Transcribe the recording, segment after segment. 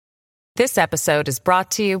This episode is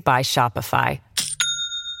brought to you by Shopify.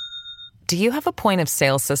 Do you have a point of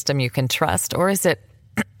sale system you can trust, or is it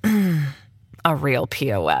a real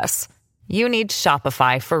POS? You need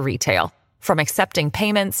Shopify for retail. From accepting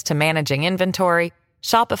payments to managing inventory,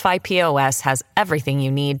 Shopify POS has everything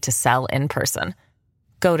you need to sell in person.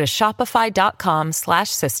 Go to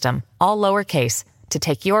shopify.com/system, all lowercase, to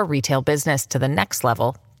take your retail business to the next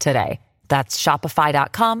level today. That's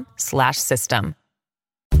shopify.com/system.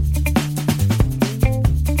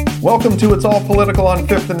 Welcome to It's All Political on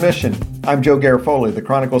Fifth and Mission. I'm Joe Garofoli, the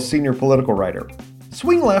Chronicle's senior political writer.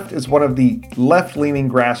 Swing Left is one of the left-leaning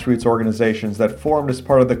grassroots organizations that formed as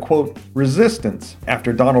part of the, quote, resistance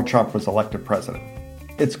after Donald Trump was elected president.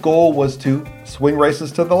 Its goal was to swing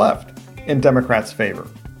races to the left in Democrats' favor.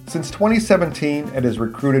 Since 2017, it has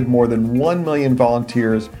recruited more than 1 million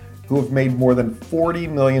volunteers who have made more than 40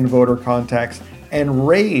 million voter contacts and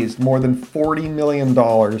raised more than $40 million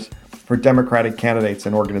for Democratic candidates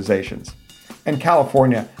and organizations. And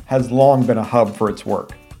California has long been a hub for its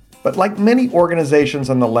work. But like many organizations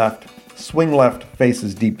on the left, Swing Left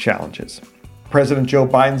faces deep challenges. President Joe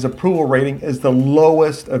Biden's approval rating is the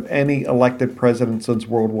lowest of any elected president since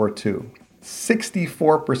World War II.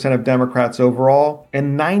 64% of Democrats overall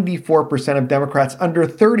and 94% of Democrats under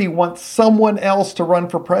 30 want someone else to run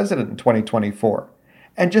for president in 2024.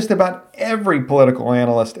 And just about every political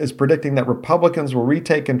analyst is predicting that Republicans will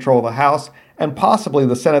retake control of the House and possibly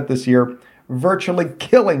the Senate this year, virtually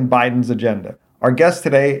killing Biden's agenda. Our guest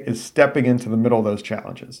today is stepping into the middle of those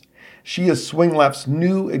challenges. She is Swing Left's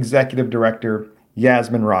new executive director,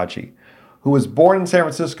 Yasmin Raji, who was born in San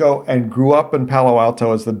Francisco and grew up in Palo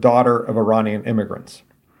Alto as the daughter of Iranian immigrants.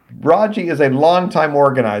 Raji is a longtime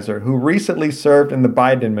organizer who recently served in the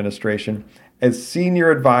Biden administration as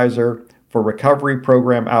senior advisor for recovery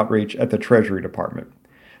program outreach at the Treasury Department.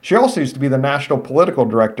 She also used to be the national political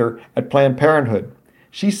director at Planned Parenthood.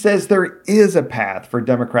 She says there is a path for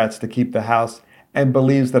Democrats to keep the House and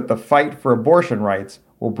believes that the fight for abortion rights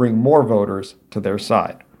will bring more voters to their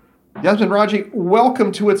side. Yasmin Raji,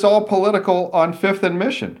 welcome to It's All Political on Fifth and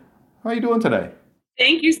Mission. How are you doing today?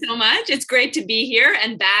 Thank you so much. It's great to be here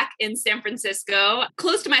and back in San Francisco,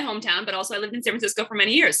 close to my hometown, but also I lived in San Francisco for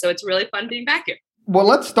many years, so it's really fun being back here. Well,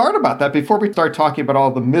 let's start about that. Before we start talking about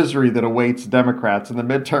all the misery that awaits Democrats in the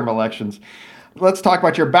midterm elections, let's talk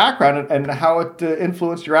about your background and how it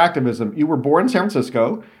influenced your activism. You were born in San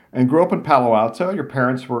Francisco and grew up in Palo Alto. Your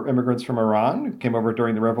parents were immigrants from Iran who came over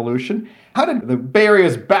during the revolution. How did the Bay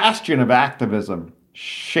Area's bastion of activism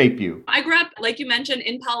shape you? I grew up, like you mentioned,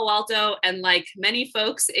 in Palo Alto, and like many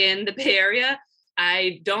folks in the Bay Area,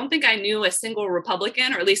 I don't think I knew a single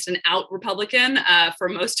Republican, or at least an out Republican, for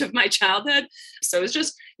most of my childhood. So it was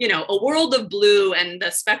just, a world of blue, and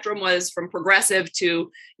the spectrum was from progressive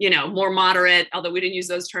to, more moderate, although we didn't use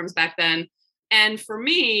those terms back then. And for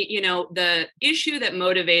me, the issue that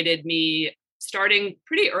motivated me starting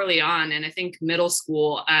pretty early on, and I think middle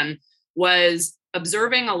school, was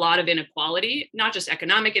observing a lot of inequality, not just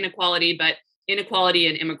economic inequality, but inequality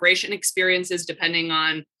in immigration experiences, depending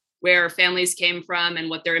on where families came from and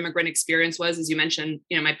what their immigrant experience was. As you mentioned,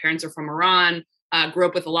 my parents are from Iran, grew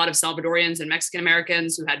up with a lot of Salvadorians and Mexican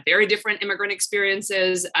Americans who had very different immigrant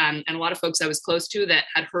experiences, and a lot of folks I was close to that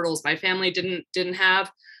had hurdles my family didn't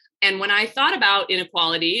have. And when I thought about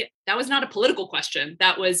inequality, that was not a political question.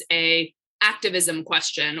 That was a activism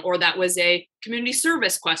question, or that was a community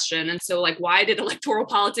service question. And so why did electoral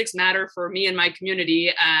politics matter for me and my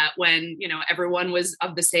community when, everyone was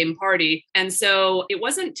of the same party? And so it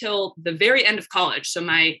wasn't till the very end of college. So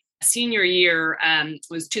my senior year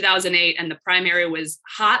was 2008, and the primary was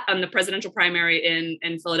hot on the presidential primary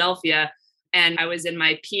in Philadelphia. And I was in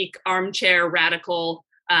my peak armchair radical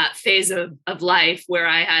phase of life, where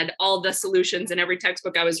I had all the solutions in every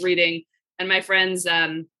textbook I was reading. And my friends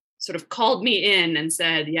sort of called me in and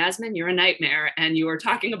said, Yasmin, you're a nightmare, and you are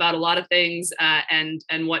talking about a lot of things and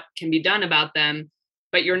what can be done about them,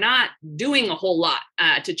 but you're not doing a whole lot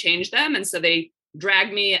to change them. And so they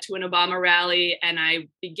dragged me to an Obama rally, and I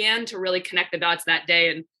began to really connect the dots that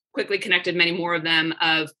day, and quickly connected many more of them,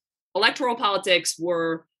 of electoral politics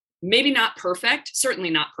were maybe not perfect,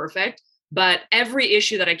 certainly not perfect, but every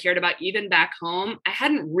issue that I cared about, even back home, I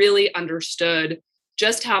hadn't really understood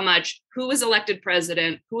just how much who was elected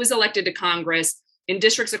president, who was elected to Congress in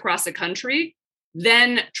districts across the country,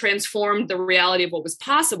 then transformed the reality of what was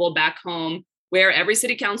possible back home, where every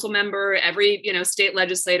city council member, every state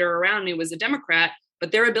legislator around me was a Democrat,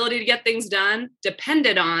 but their ability to get things done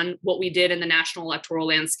depended on what we did in the national electoral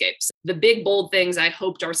landscapes. The big, bold things I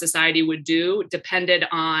hoped our society would do depended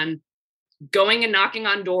on going and knocking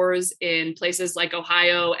on doors in places like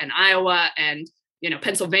Ohio and Iowa and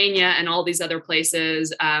Pennsylvania and all these other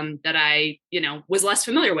places that I, was less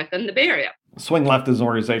familiar with in the Bay Area. Swing Left is an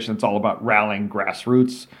organization that's all about rallying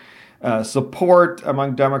grassroots support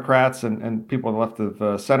among Democrats and people on the left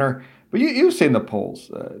of center. But you've seen the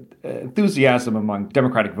polls. Enthusiasm among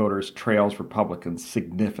Democratic voters trails Republicans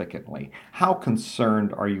significantly. How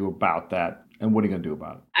concerned are you about that? And what are you going to do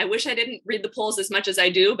about it? I wish I didn't read the polls as much as I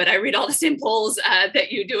do, but I read all the same polls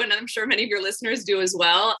that you do. And I'm sure many of your listeners do as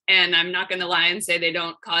well. And I'm not going to lie and say they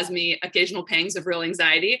don't cause me occasional pangs of real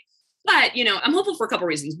anxiety. But, I'm hopeful for a couple of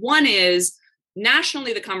reasons. One is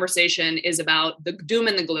nationally, the conversation is about the doom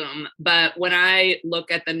and the gloom. But when I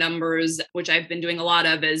look at the numbers, which I've been doing a lot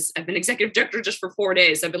of, as I've been executive director just for 4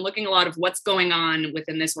 days, I've been looking a lot of what's going on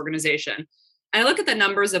within this organization. I look at the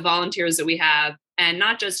numbers of volunteers that we have, and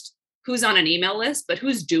not just who's on an email list, but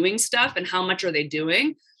who's doing stuff and how much are they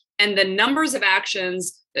doing. And the numbers of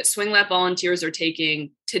actions that Swing Left volunteers are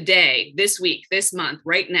taking today, this week, this month,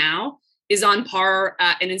 right now, is on par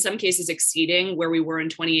and in some cases exceeding where we were in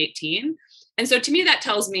 2018. And so to me, that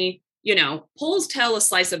tells me, polls tell a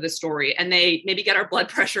slice of the story and they maybe get our blood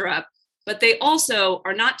pressure up, but they also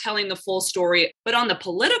are not telling the full story. But on the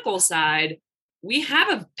political side, we have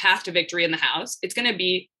a path to victory in the House. It's going to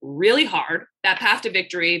be really hard. That path to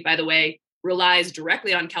victory, by the way, relies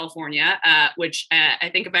directly on California, which I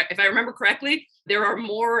think if I remember correctly, there are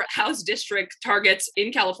more House district targets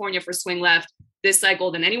in California for Swing Left this cycle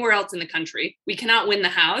than anywhere else in the country. We cannot win the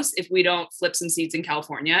House if we don't flip some seats in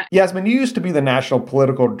California. Yasmin, you used to be the national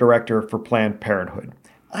political director for Planned Parenthood.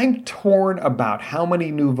 I'm torn about how many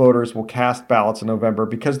new voters will cast ballots in November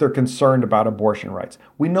because they're concerned about abortion rights.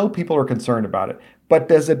 We know people are concerned about it, but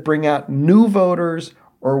does it bring out new voters,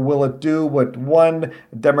 or will it do what one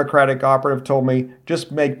Democratic operative told me,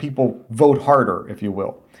 just make people vote harder, if you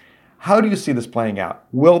will? How do you see this playing out?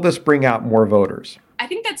 Will this bring out more voters? I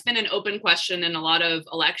think that's been an open question in a lot of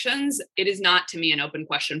elections. It is not, to me, an open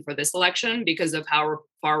question for this election because of how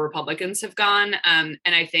far Republicans have gone. And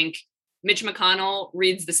I think Mitch McConnell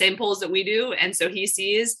reads the same polls that we do. And so he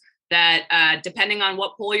sees that depending on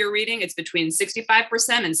what poll you're reading, it's between 65%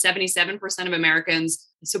 and 77% of Americans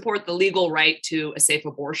support the legal right to a safe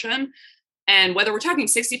abortion. And whether we're talking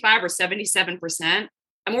 65 or 77%,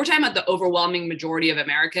 we're talking about the overwhelming majority of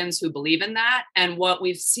Americans who believe in that. And what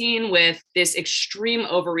we've seen with this extreme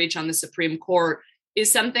overreach on the Supreme Court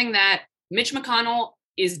is something that Mitch McConnell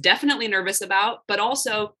is definitely nervous about, but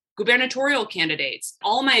also gubernatorial candidates.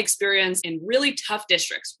 All my experience in really tough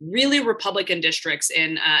districts, really Republican districts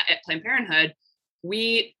at Planned Parenthood,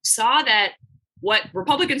 we saw that what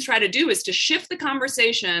Republicans try to do is to shift the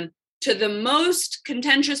conversation to the most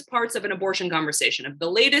contentious parts of an abortion conversation, of the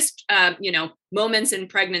latest, moments in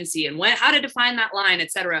pregnancy and how to define that line, et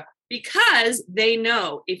cetera, because they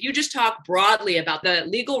know if you just talk broadly about the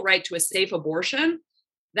legal right to a safe abortion,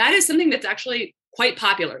 that is something that's actually quite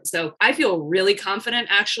popular. So I feel really confident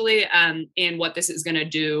actually in what this is going to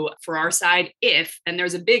do for our side if, and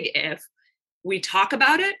there's a big if, we talk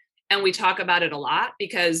about it and we talk about it a lot,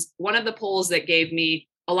 because one of the polls that gave me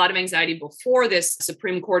a lot of anxiety before this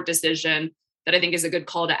Supreme Court decision that I think is a good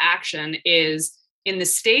call to action is in the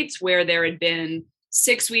states where there had been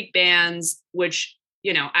 6-week bans, which,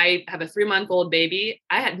 I have a 3-month-old baby.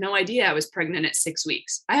 I had no idea I was pregnant at 6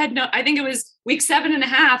 weeks. I think it was week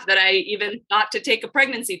 7.5 that I even thought to take a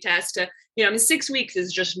pregnancy test. 6 weeks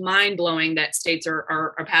is just mind blowing that states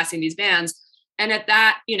are passing these bans. And at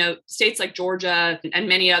that, states like Georgia and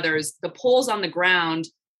many others, the polls on the ground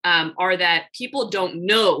are that people don't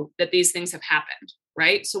know that these things have happened,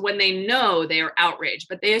 right? So when they know, they are outraged,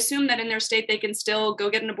 but they assume that in their state, they can still go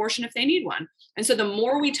get an abortion if they need one. And so the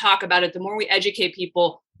more we talk about it, the more we educate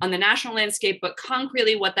people on the national landscape, but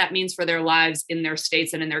concretely what that means for their lives in their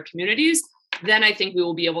states and in their communities, then I think we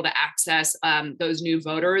will be able to access those new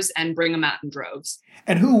voters and bring them out in droves.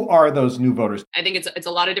 And who are those new voters? I think it's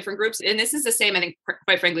a lot of different groups. And this is the same, I think,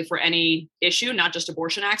 quite frankly, for any issue, not just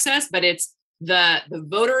abortion access, but it's the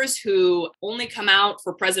voters who only come out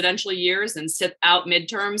for presidential years and sit out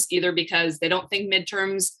midterms, either because they don't think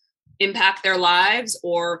midterms impact their lives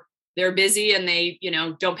or they're busy and they,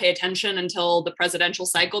 don't pay attention until the presidential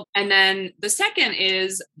cycle. And then the second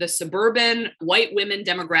is the suburban white women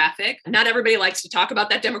demographic. Not everybody likes to talk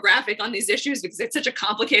about that demographic on these issues because it's such a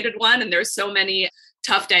complicated one and there's so many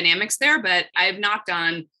tough dynamics there. But I've knocked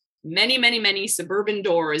on many, many, many suburban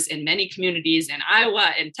doors in many communities in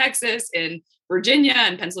Iowa, in Texas, in Virginia,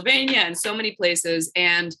 and Pennsylvania, and so many places.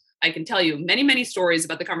 And I can tell you many, many stories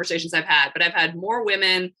about the conversations I've had, but I've had more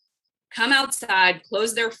women come outside,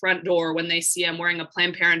 close their front door when they see I'm wearing a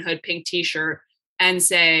Planned Parenthood pink t-shirt and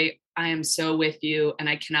say, I am so with you. And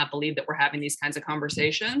I cannot believe that we're having these kinds of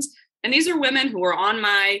conversations. And these are women who are on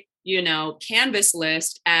my, canvas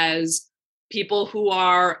list as people who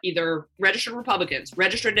are either registered Republicans,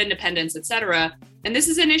 registered independents, et cetera. And this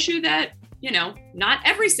is an issue that, not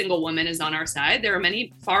every single woman is on our side. There are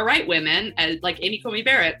many far-right women, like Amy Coney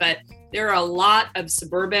Barrett, but there are a lot of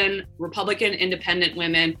suburban Republican independent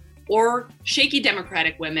women or shaky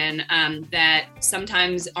Democratic women that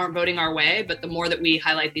sometimes aren't voting our way. But the more that we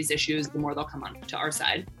highlight these issues, the more they'll come on to our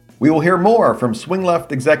side. We will hear more from Swing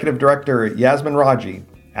Left Executive Director Yasmin Raji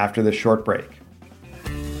after this short break.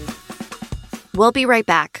 We'll be right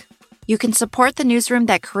back. You can support the newsroom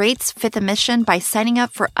that creates Fifth and Mission by signing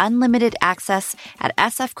up for unlimited access at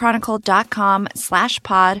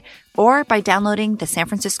sfchronicle.com/pod or by downloading the San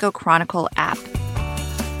Francisco Chronicle app.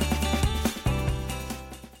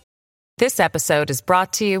 This episode is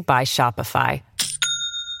brought to you by Shopify.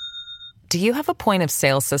 Do you have a point of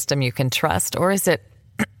sale system you can trust, or is it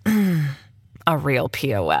a real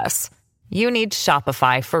POS? You need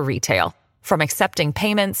Shopify for retail. From accepting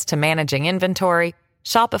payments to managing inventory,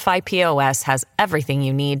 Shopify POS has everything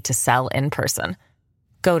you need to sell in person.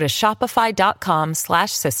 Go to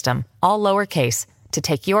shopify.com/system, all lowercase, to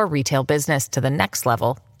take your retail business to the next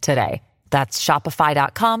level today. That's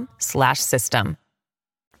shopify.com/system.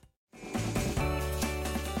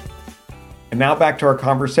 And now back to our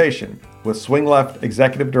conversation with Swing Left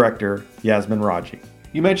Executive Director Yasmin Raji.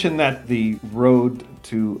 You mentioned that the road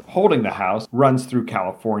to holding the House runs through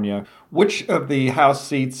California. Which of the House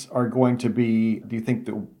seats are going to be, do you think,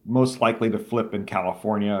 the most likely to flip in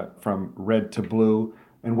California from red to blue,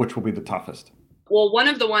 and which will be the toughest? Well, one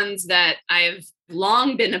of the ones that I've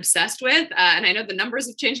long been obsessed with, and I know the numbers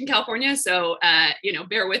have changed in California, so,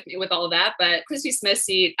 bear with me with all of that, but Christy Smith's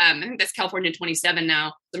seat, I think that's California 27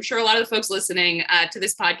 now. I'm sure a lot of the folks listening to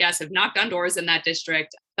this podcast have knocked on doors in that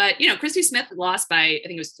district. But, Christy Smith lost by, I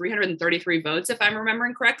think it was 333 votes, if I'm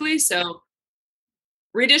remembering correctly. So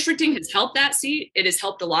redistricting has helped that seat. It has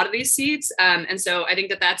helped a lot of these seats. And so I think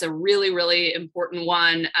that that's a really, really important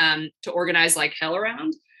one to organize like hell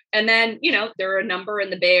around. And then, there are a number in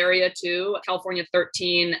the Bay Area too, California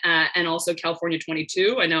 13 and also California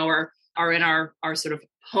 22, I know are in our sort of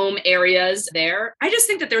home areas there. I just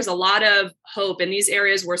think that there's a lot of hope in these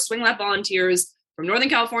areas where Swing Left volunteers from Northern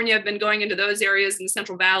California have been going into those areas in the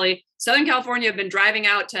Central Valley. Southern California have been driving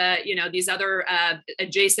out to, these other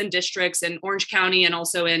adjacent districts in Orange County and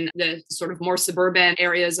also in the sort of more suburban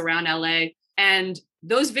areas around LA. And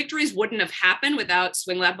those victories wouldn't have happened without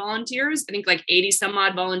Swing Left volunteers. I think like 80 some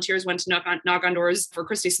odd volunteers went to knock on doors for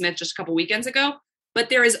Christy Smith just a couple weekends ago. But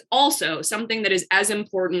there is also something that is as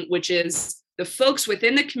important, which is the folks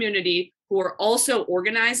within the community who are also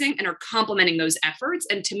organizing and are complementing those efforts.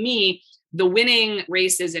 And to me, the winning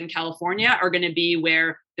races in California are going to be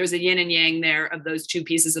where there's a yin and yang there of those two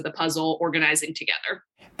pieces of the puzzle organizing together.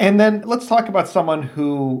 And then let's talk about someone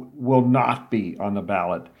who will not be on the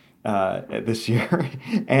ballot this year.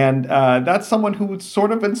 And that's someone who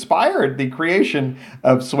sort of inspired the creation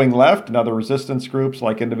of Swing Left and other resistance groups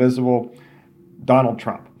like Indivisible, Donald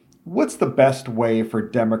Trump. What's the best way for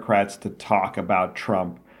Democrats to talk about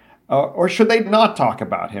Trump? Or should they not talk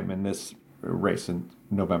about him in this race in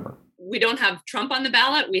November? We don't have Trump on the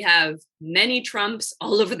ballot. We have many Trumps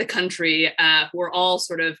all over the country who are all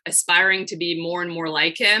sort of aspiring to be more and more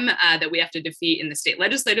like him that we have to defeat in the state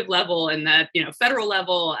legislative level and the federal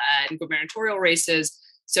level and gubernatorial races.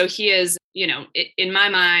 So he is, in my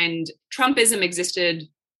mind, Trumpism existed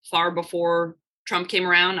far before Trump came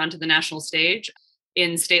around onto the national stage.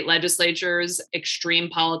 In state legislatures, extreme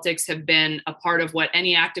politics have been a part of what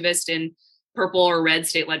any activist in purple or red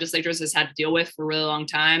state legislatures has had to deal with for a really long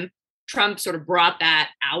time. Trump sort of brought that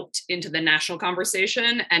out into the national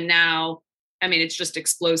conversation. And now, it's just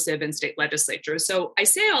explosive in state legislatures. So I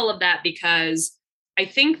say all of that because I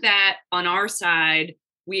think that on our side,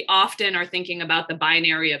 we often are thinking about the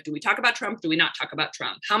binary of, do we talk about Trump? Do we not talk about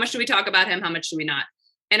Trump? How much do we talk about him? How much do we not?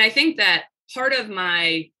 And I think that part of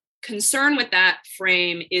my concern with that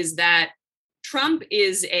frame is that Trump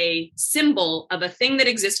is a symbol of a thing that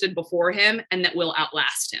existed before him and that will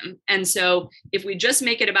outlast him. And so if we just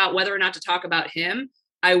make it about whether or not to talk about him,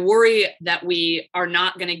 I worry that we are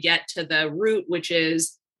not going to get to the root, which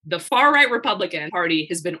is the far right Republican Party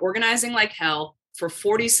has been organizing like hell for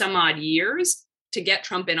 40 some odd years to get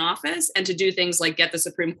Trump in office and to do things like get the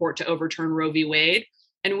Supreme Court to overturn Roe v. Wade.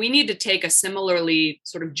 And we need to take a similarly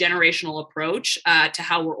sort of generational approach to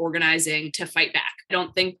how we're organizing to fight back. I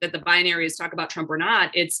don't think that the binary is talk about Trump or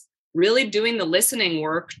not. It's really doing the listening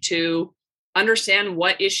work to understand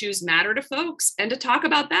what issues matter to folks and to talk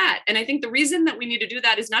about that. And I think the reason that we need to do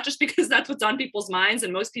that is not just because that's what's on people's minds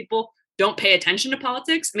and most people don't pay attention to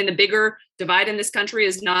politics. I mean, the bigger divide in this country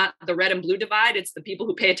is not the red and blue divide. It's the people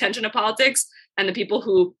who pay attention to politics and the people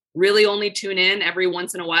who really only tune in every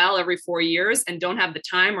once in a while, every 4 years, and don't have the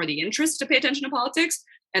time or the interest to pay attention to politics.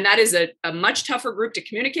 And that is a much tougher group to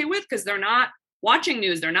communicate with because they're not watching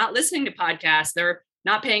news. They're not listening to podcasts. They're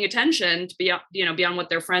not paying attention to beyond what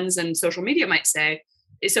their friends and social media might say.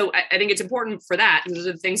 So I think it's important for that. And those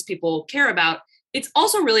are the things people care about. It's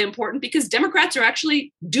also really important because Democrats are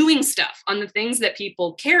actually doing stuff on the things that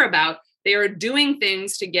people care about. They are doing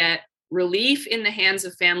things to get relief in the hands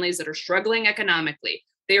of families that are struggling economically.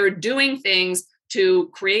 They are doing things to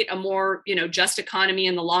create a more, just economy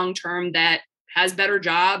in the long term that has better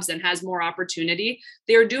jobs and has more opportunity.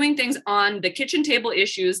 They are doing things on the kitchen table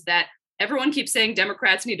issues that everyone keeps saying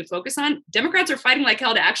Democrats need to focus on. Democrats are fighting like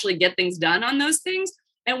hell to actually get things done on those things.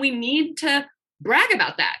 And we need to brag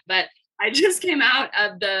about that. But I just came out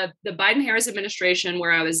of the Biden-Harris administration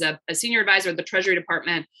where I was a senior advisor at the Treasury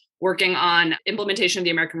Department working on implementation of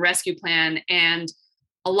the American Rescue Plan. And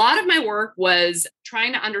a lot of my work was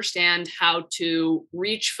trying to understand how to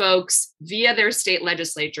reach folks via their state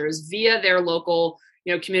legislatures, via their local,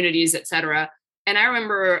 communities, et cetera. And I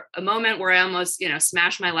remember a moment where I almost,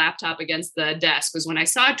 smashed my laptop against the desk was when I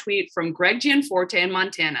saw a tweet from Greg Gianforte in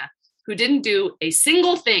Montana, who didn't do a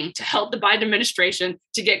single thing to help the Biden administration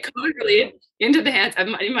to get COVID relief into the hands of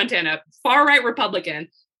Montana, far-right Republican.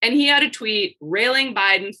 And he had a tweet railing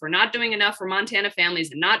Biden for not doing enough for Montana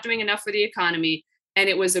families and not doing enough for the economy. And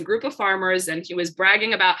it was a group of farmers, and he was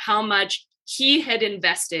bragging about how much he had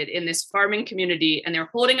invested in this farming community. And they're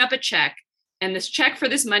holding up a check. And this check for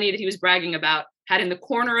this money that he was bragging about had in the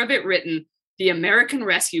corner of it written, the American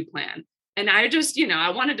Rescue Plan. And I just, I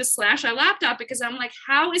wanted to slash my laptop because I'm like,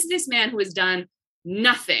 how is this man who has done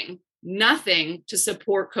nothing to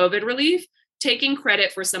support COVID relief, taking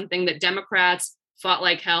credit for something that Democrats fought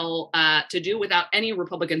like hell to do without any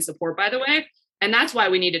Republican support, by the way? And that's why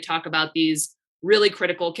we need to talk about these really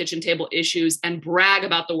critical kitchen table issues and brag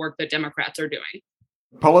about the work that Democrats are doing.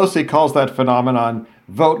 Pelosi calls that phenomenon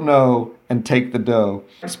vote no and take the dough.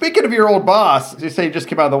 Speaking of your old boss, you say he just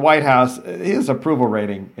came out of the White House, his approval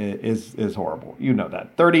rating is horrible. You know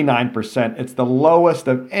that, 39%. It's the lowest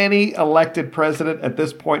of any elected president at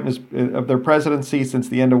this point of their presidency since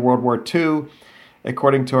the end of World War II,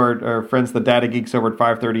 according to our friends, the data geeks over at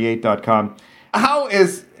 538.com. How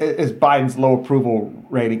is Biden's low approval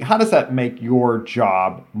rating, how does that make your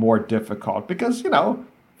job more difficult? Because,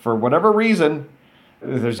 for whatever reason,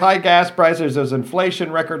 there's high gas prices, there's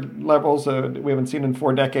inflation record levels we haven't seen in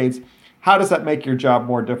 4 decades. How does that make your job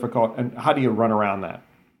more difficult, and how do you run around that?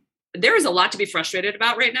 There is a lot to be frustrated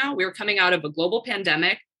about right now. We're coming out of a global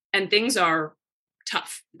pandemic, and things are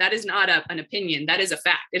tough. That is not an opinion. That is a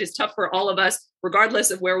fact. It is tough for all of us, regardless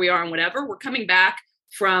of where we are and whatever. We're coming back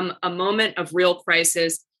from a moment of real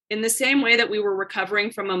crisis in the same way that we were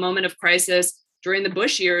recovering from a moment of crisis during the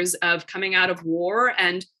Bush years of coming out of war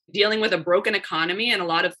and dealing with a broken economy and a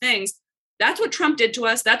lot of things. That's what Trump did to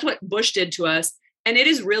us. That's what Bush did to us. And it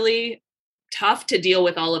is really tough to deal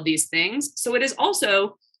with all of these things. So it is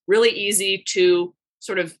also really easy to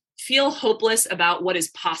sort of feel hopeless about what is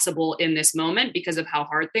possible in this moment because of how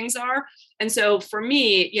hard things are. And so for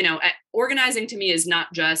me, organizing to me is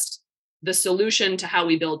not just the solution to how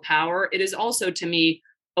we build power. It is also, to me,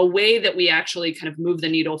 a way that we actually kind of move the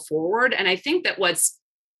needle forward. And I think that what's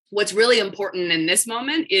really important in this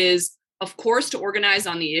moment is, of course, to organize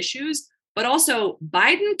on the issues, but also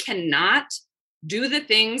Biden cannot do the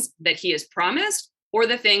things that he has promised or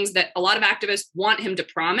the things that a lot of activists want him to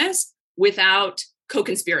promise without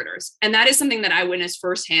co-conspirators. And that is something that I witnessed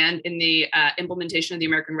firsthand in the implementation of the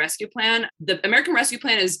American Rescue Plan. The American Rescue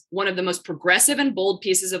Plan is one of the most progressive and bold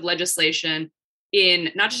pieces of legislation in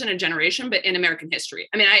not just in a generation, but in American history.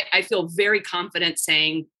 I mean, I feel very confident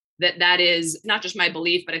saying that is not just my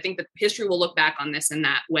belief, but I think that history will look back on this in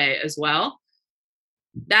that way as well.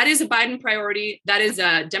 That is a Biden priority. That is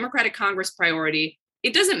a Democratic Congress priority.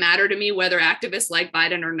 It doesn't matter to me whether activists like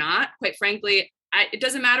Biden or not. Quite frankly, it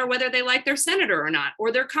doesn't matter whether they like their senator or not,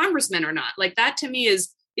 or their congressman or not. Like, that to me is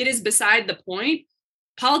beside the point.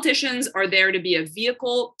 Politicians are there to be a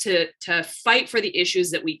vehicle to fight for the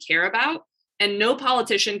issues that we care about. And no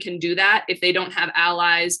politician can do that if they don't have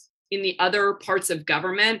allies in the other parts of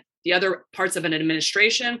government, the other parts of an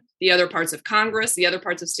administration, the other parts of Congress, the other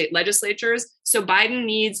parts of state legislatures. So Biden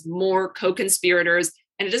needs more co-conspirators.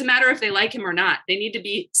 And it doesn't matter if they like him or not. They need to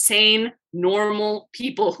be sane, normal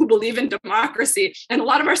people who believe in democracy. And a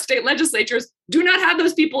lot of our state legislatures do not have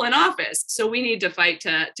those people in office. So we need to fight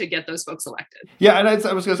to get those folks elected. Yeah, and I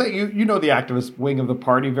was going to say, you know the activist wing of the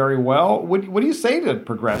party very well. What do you say to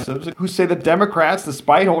progressives who say that Democrats,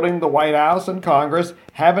 despite holding the White House and Congress,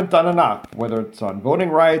 haven't done enough, whether it's on voting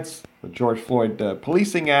rights, the George Floyd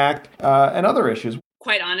Policing Act, and other issues?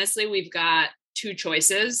 Quite honestly, we've got two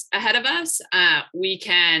choices ahead of us. We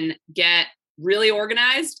can get really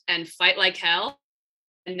organized and fight like hell.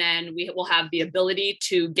 And then we will have the ability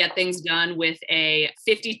to get things done with a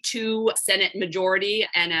 52 Senate majority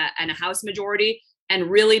and a House majority, and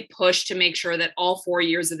really push to make sure that all 4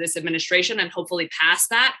 years of this administration, and hopefully past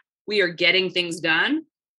that, we are getting things done.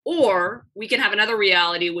 Or we can have another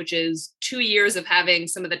reality, which is 2 years of having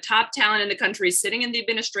some of the top talent in the country sitting in the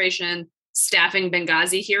administration, staffing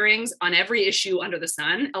Benghazi hearings on every issue under the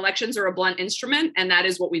sun. Elections are a blunt instrument, and that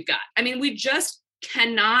is what we've got. I mean, we just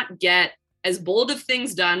cannot get as bold of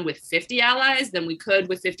things done with 50 allies than we could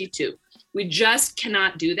with 52. We just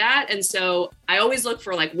cannot do that. And so I always look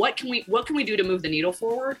for what can we do to move the needle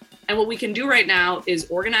forward? And what we can do right now is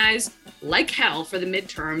organize like hell for the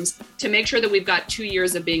midterms to make sure that we've got 2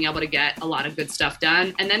 years of being able to get a lot of good stuff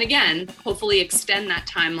done. And then again, hopefully extend that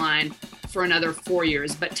timeline for another 4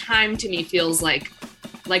 years. But time to me feels like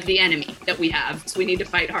the enemy that we have. So we need to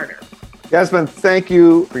fight harder. Yasmin, thank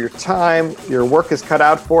you for your time. Your work is cut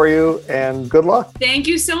out for you, and good luck. Thank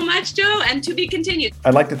you so much, Joe, and to be continued.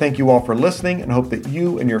 I'd like to thank you all for listening and hope that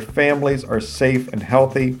you and your families are safe and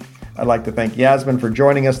healthy. I'd like to thank Yasmin for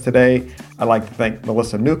joining us today. I'd like to thank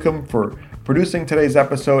Melissa Newcomb for producing today's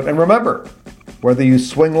episode. And remember, whether you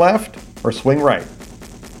swing left or swing right,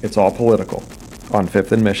 it's all political on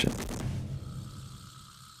Fifth and Mission.